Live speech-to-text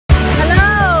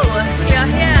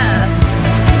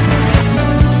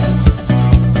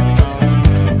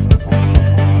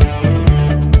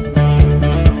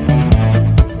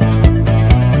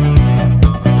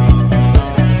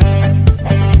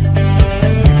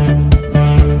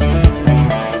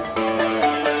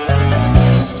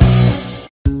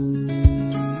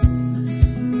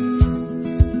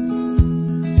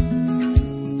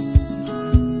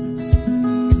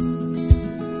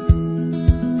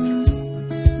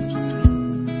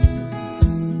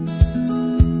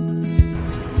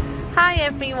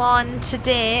everyone,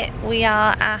 today we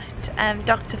are at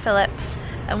Dr. Phillips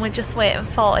and we're just waiting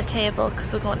for a table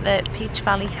because we're going to Peach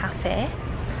Valley Cafe,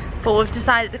 but we've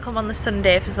decided to come on the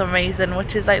Sunday for some reason,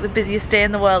 which is like the busiest day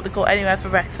in the world to go anywhere for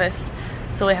breakfast,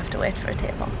 so we have to wait for a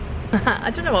table. I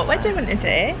don't know what we're doing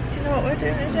today. Do you know what we're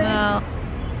doing today? No.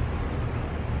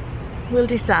 We'll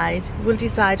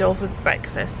decide over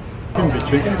breakfast.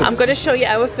 I'm going to show you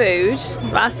our food.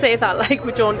 I say that like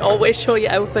we don't always show you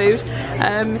our food.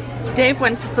 Dave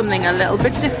went for something a little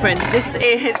bit different. This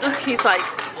is, look, he's like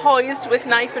poised with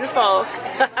knife and fork.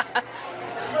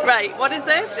 Right, what is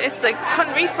it? It's a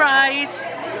country fried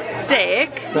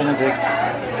steak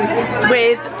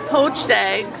with poached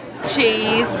eggs,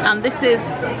 cheese, and this is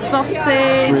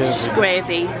sausage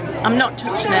gravy. I'm not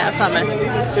touching it, I promise.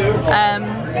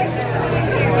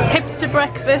 Hipster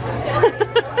breakfast.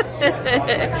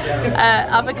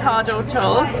 Avocado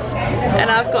toast,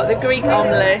 and I've got the Greek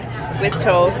omelette with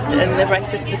toast and the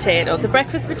breakfast potato. The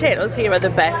breakfast potatoes here are the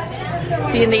best,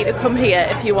 so you need to come here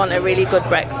if you want a really good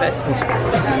breakfast.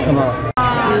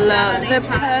 Look, the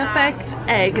perfect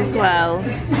egg as well.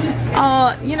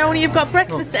 Oh, you know when you've got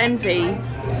breakfast envy?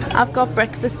 I've got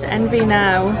breakfast envy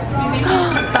now.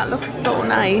 That looks so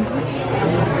nice.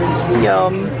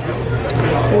 Yum.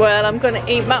 Well, I'm going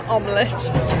to eat my omelette.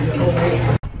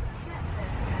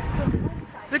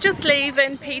 We're just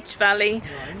leaving Peach Valley.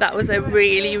 That was a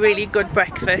really good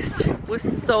breakfast. It was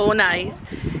so nice.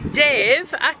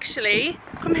 Dave, actually,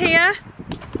 come here.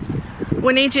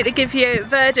 We need you to give your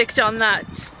verdict on that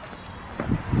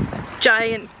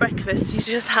giant breakfast you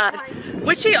just had,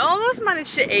 which you almost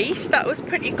managed to eat. That was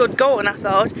pretty good going, I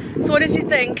thought. So what did you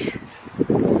think?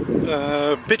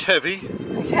 Bit heavy.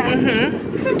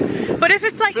 But if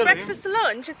it's like filling. Breakfast to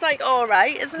lunch, it's like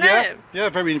alright, isn't it? Yeah,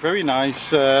 very nice. Very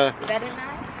nice.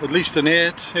 At least an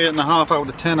 8.5 out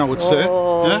of 10, I would say.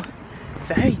 Yeah.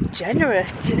 Very generous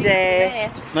today.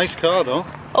 Nice car though.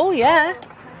 Oh yeah,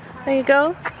 there you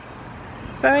go.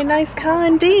 Very nice car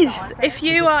indeed. If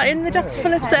you are in the Dr.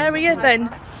 Phillips area, then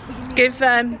give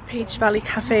Peach Valley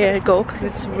Cafe a go because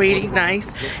it's really nice.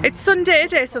 It's Sunday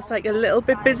today, so it's like a little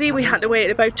bit busy. We had to wait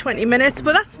about 20 minutes,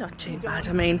 but that's not too bad.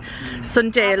 I mean,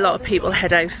 Sunday a lot of people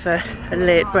head out for a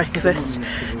late breakfast,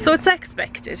 so it's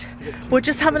expected. We're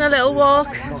just having a little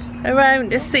walk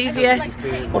around the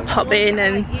CVS. We'll pop in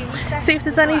and see if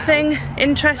there's anything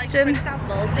interesting,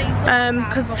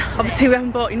 because obviously we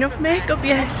haven't bought enough makeup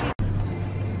yet.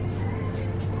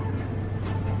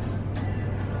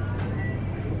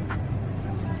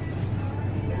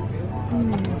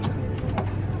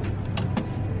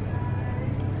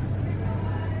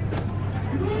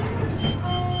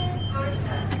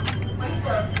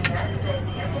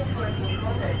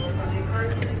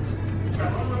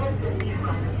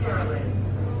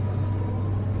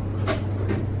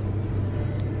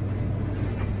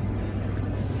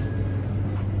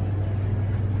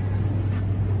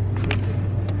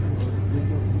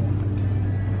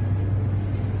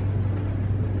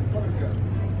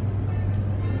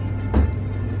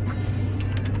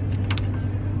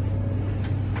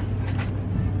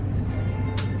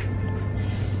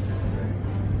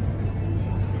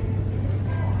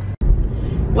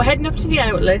 We're heading up to the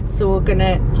outlet, so we're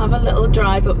gonna have a little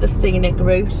drive up the scenic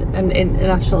route and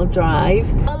International Drive.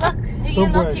 Oh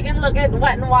look, you can look at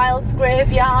Wet n Wild's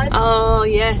graveyard. Oh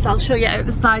yes, I'll show you out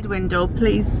the side window,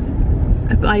 please.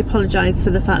 I apologise for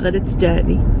the fact that it's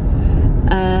dirty.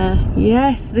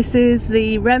 Yes, this is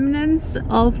the remnants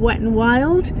of Wet n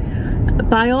Wild.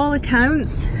 By all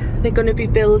accounts, they're going to be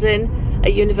building a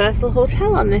Universal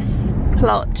hotel on this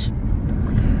plot,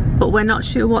 but we're not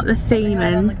sure what they're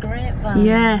theming.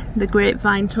 Yeah, the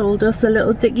grapevine told us, a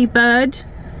little dicky bird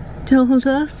told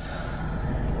us.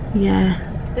 Yeah,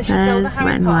 They should build a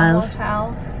Harry Potter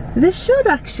hotel. They should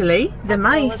actually, they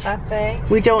might. Would that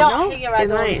be? We don't know. Not here, I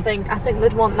don't think. I think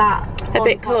they'd want that a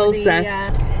bit closer.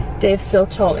 Dave's still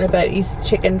talking about his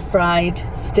chicken fried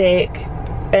steak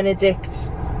Benedict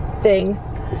thing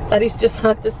that he's just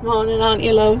had this morning, aren't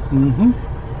you, love?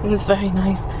 It was very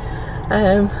nice.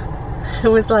 It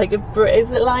was like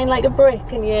is it lying like a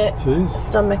brick in your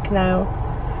stomach now?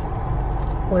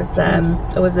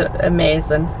 It was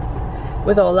amazing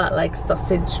with all that like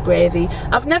sausage gravy.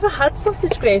 I've never had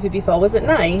sausage gravy before. Was it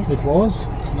nice? It was.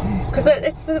 It's nice. Because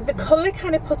it's the colour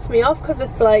kind of puts me off, because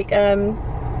it's like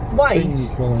white.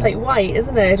 It's like white,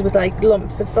 isn't it? With like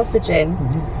lumps of sausage in.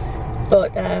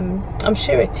 But I'm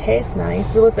sure it tastes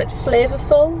nice. Was it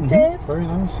flavourful, Dave? Very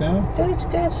nice, yeah. Good.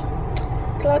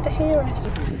 Glad to hear it.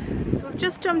 So we've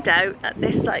just jumped out at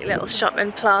this like little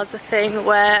shopping plaza thing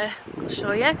where, I'll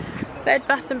show you, Bed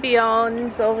Bath &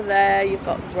 Beyond's over there. You've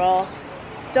got Ross,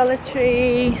 Dollar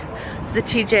Tree, There's a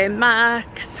TJ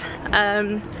Maxx,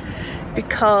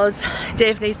 because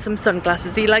Dave needs some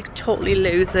sunglasses. He like totally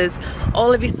loses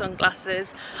all of his sunglasses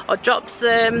or drops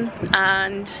them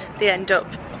and they end up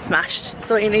smashed,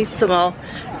 so he needs some more.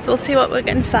 So we'll see what we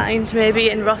can find, maybe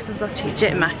in Ross's or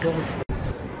TJ Maxx.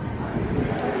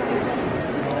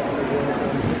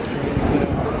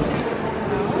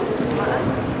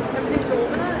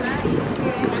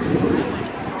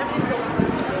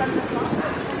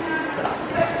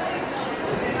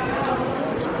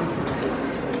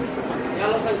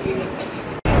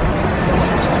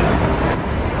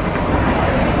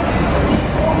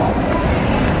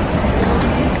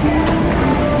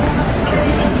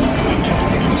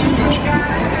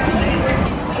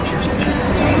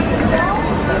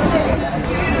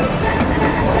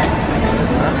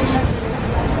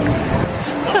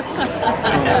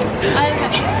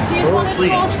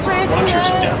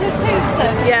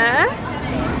 Yeah.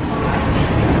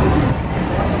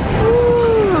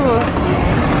 Ooh.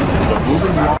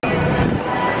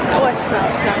 Oh, it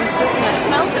smells nice, doesn't it? It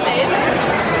smells amazing.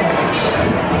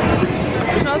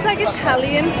 It smells like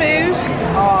Italian food.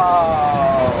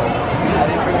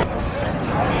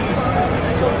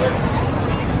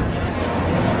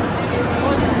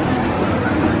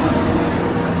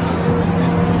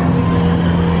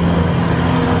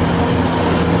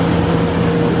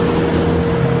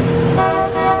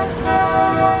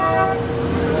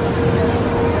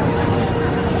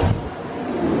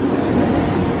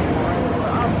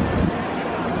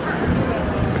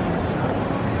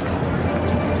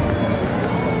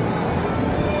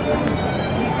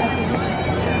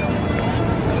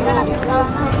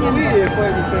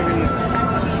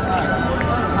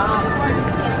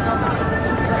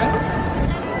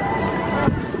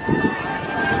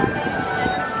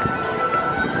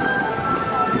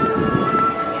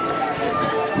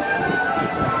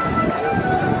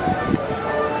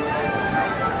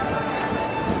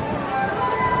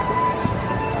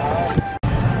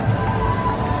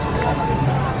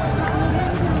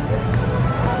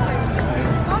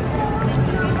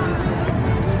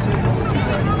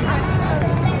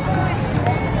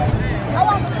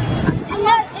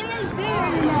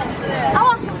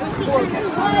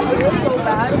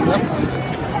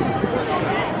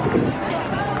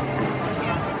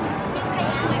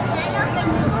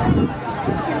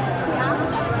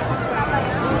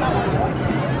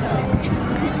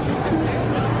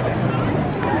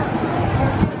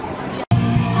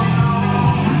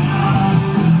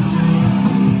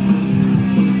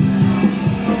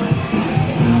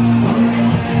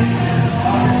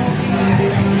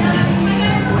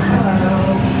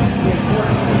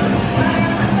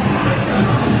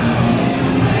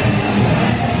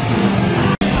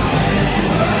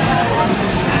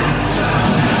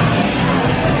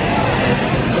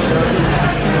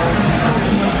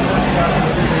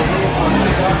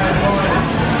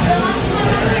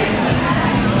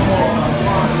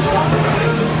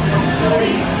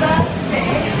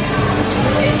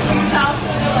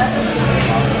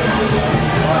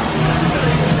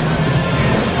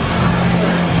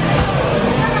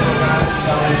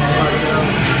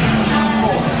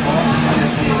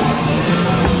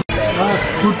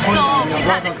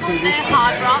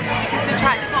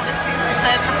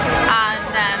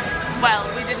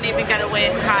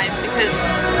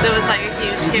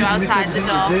 Outside the door.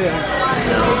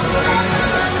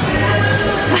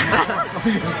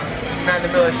 Not in the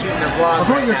middle of shooting a vlog. I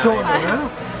thought you were talking about now.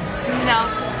 No.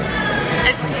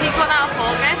 It's peak 1 out of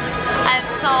August.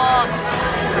 So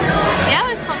yeah,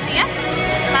 we've come here.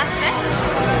 That's it.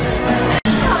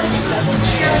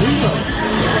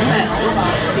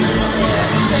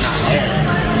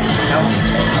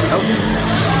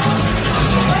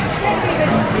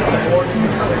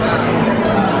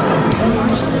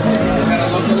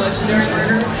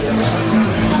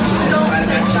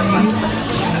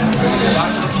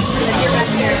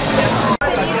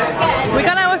 We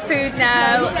got our food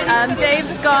now.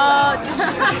 Dave's got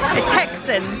a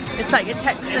Texan. It's like a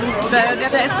Texan burger.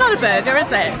 It's not a burger,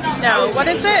 is it? No, what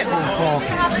is it?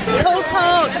 Pulled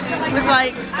pork with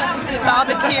like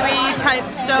barbecue-y type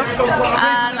stuff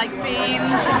and like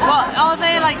beans. What are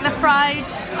they, like the fried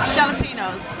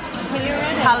jalapenos?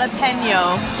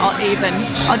 Jalapeno, or even,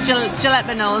 or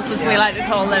jalapenos as we like to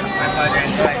call them.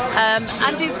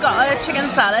 Andy's got a chicken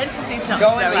salad because he's not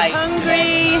very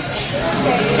hungry.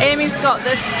 Amy's got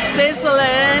the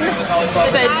sizzling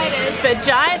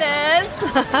fajitas,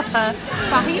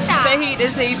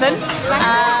 fajitas even,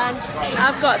 and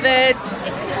I've got the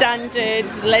standard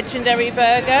legendary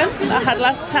burger that I had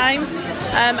last time.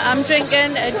 I'm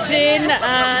drinking a gin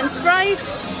and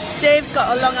Sprite. Dave's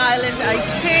got a Long Island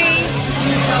iced tea,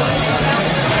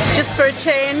 just for a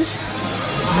change.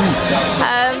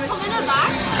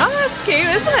 Oh, that's cute,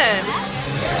 isn't it?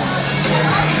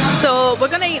 So we're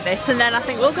gonna eat this and then I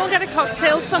think we'll go get a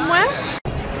cocktail somewhere.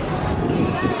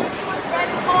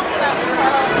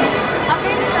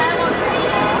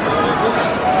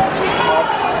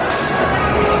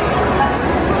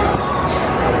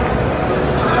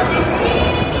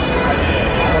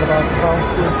 What about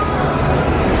coffee?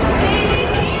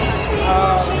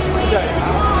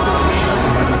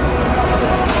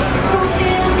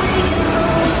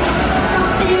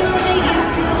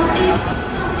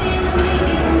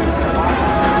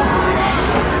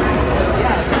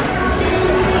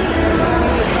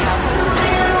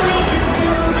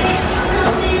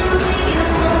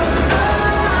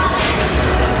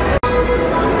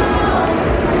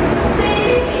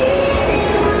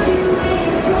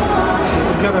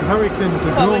 Got a hurricane to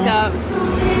go. What we got?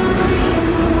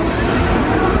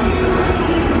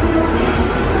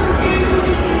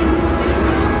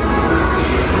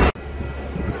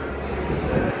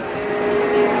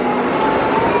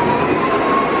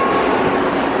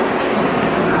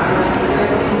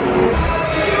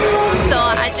 So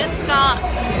I just got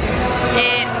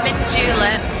a mint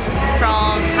julep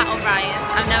from Pat O'Brien's.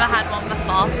 I've never had one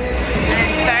before and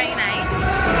it's very nice,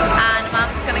 and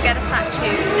Mum's gonna get a Fat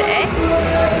Tuesday,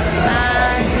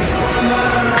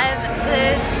 and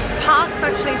the park's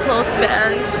actually closed a bit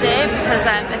early today because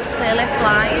it's Playlist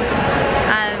Live,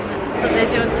 so they're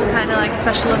doing some kind of like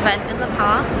special event in the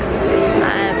park.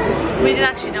 We didn't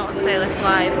actually know it was Playlist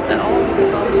Live at all,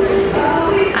 so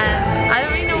I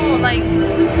don't really know like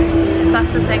if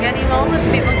that's a thing anymore if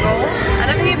people go. I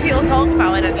don't hear people talk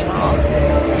about it anymore,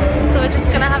 so we're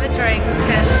just gonna have a drink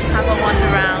and have a wander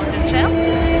around and chill.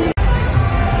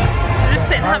 Just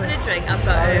sitting having a drink. I've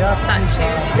got a Fat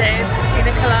Tuesday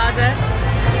pina colada,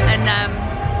 and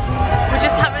we're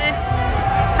just having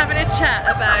a chat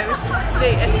about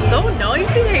it's so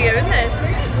noisy here, isn't it?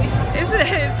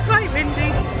 It's quite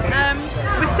windy.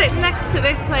 We're sitting next to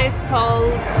this place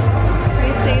called, can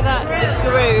you see that? The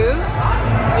Groove.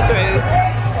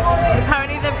 And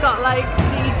apparently they've got like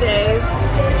DJs.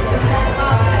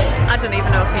 I don't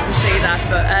even know if you can see that,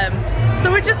 but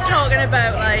so we're just talking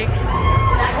about like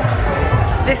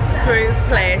this Groove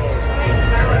place,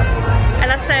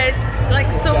 and I said like,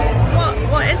 so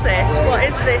what is it? What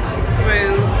is this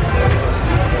Groove?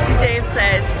 And Dave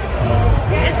said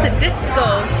it's a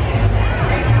disco.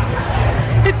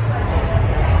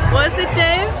 What is it,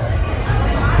 Dave?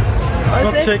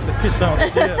 Not take the piss out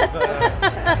of Dave. You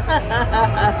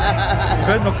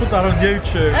better not put that on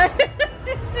YouTube.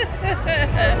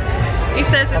 He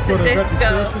says it's a disco.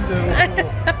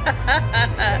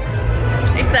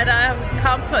 He said I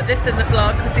can't put this in the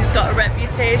vlog because he's got a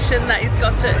reputation that he's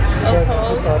got to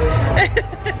uphold.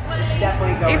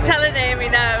 He's telling Amy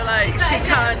now like she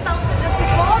can't.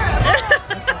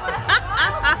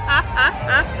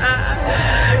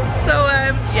 So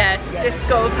yeah, it's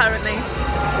disco apparently,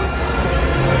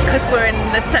 because we're in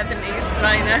the 70s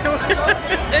right now.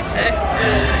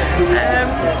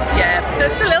 Yeah, so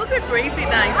it's a little bit breezy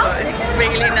now, but it's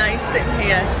really nice sitting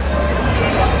here.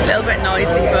 A little bit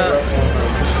noisy, but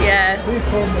yeah.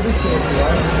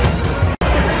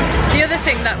 The other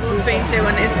thing that we've been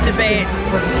doing is debate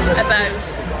about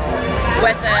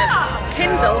whether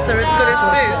Kindles are as good as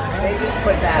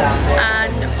books,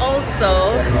 and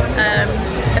also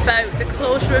about the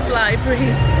closure of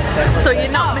libraries, so you're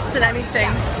not missing anything.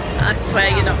 I swear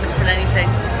you're not missing anything.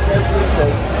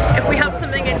 If we have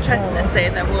something interesting to say,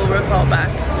 then we'll report back.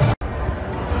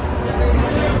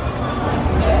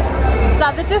 Is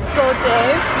that the disco,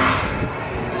 Dave?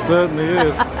 It certainly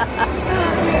is.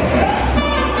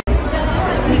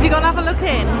 Did you go and have a look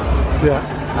in? Yeah.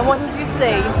 And what did you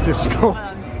see? Disco.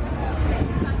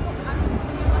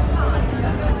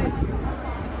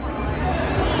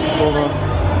 Hold on.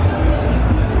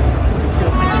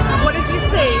 What did you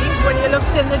see when you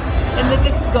looked in the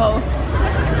disco?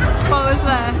 What was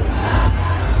there?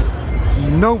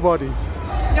 Nobody.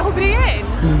 Nobody in?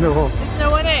 No. There's no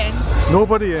one in?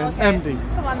 Nobody in. Okay. Empty.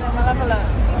 Come on then, we'll have a look.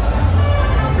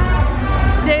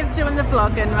 Dave's doing the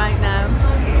vlogging right now.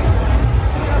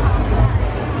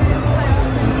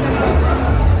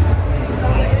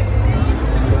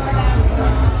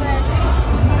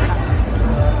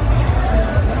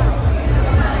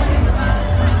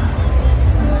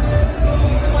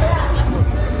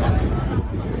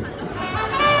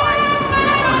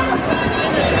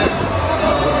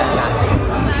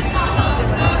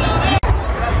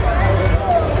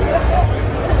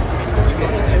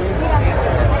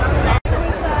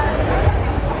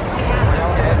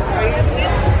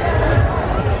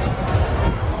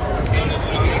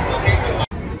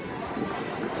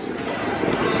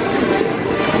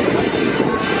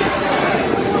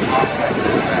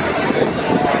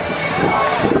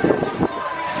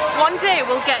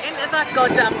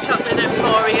 Amsterdam Chocolate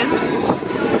Emporium.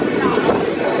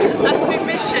 That's my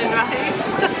mission, right?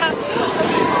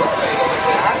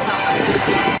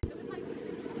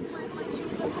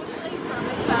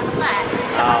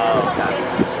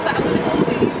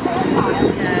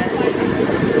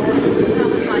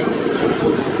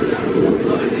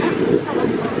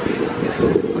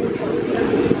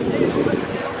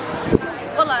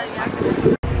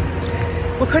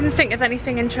 We couldn't think of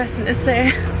anything interesting to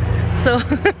say, so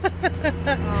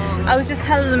I was just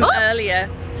telling them earlier,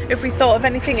 if we thought of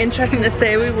anything interesting to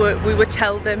say, we would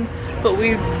tell them, but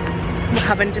we were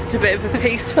having just a bit of a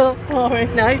peaceful,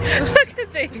 boring night. Look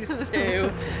at these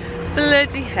two.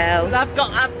 Bloody hell.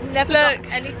 I've never got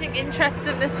anything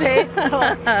interesting to say,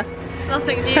 so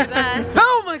nothing new there.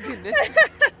 Oh my goodness.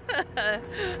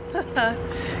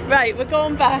 Right, we're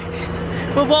going back.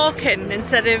 We're walking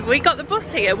instead of, we got the bus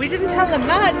here. We didn't tell them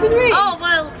that, did we? Oh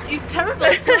well, you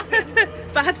terribly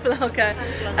bad vlogger.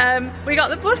 We got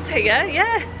the bus here,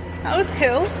 yeah. That was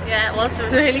cool. Yeah, it was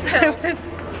really cool.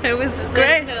 It was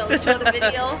great. Really cool. Showed a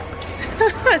video.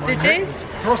 Did you?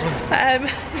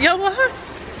 Your what?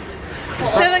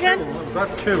 Say that again. Was that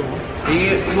cool?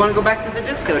 You want to go back to the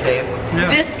disco, Dave? Yeah.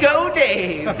 Disco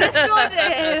Dave! Disco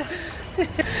Dave!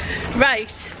 Right,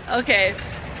 okay.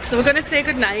 So we're going to say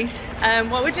goodnight.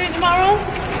 What we're doing tomorrow?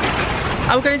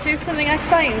 Are we going to do something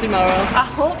exciting tomorrow? I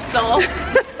hope so.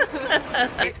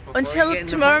 Until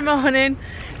tomorrow morning,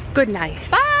 good night.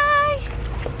 Bye!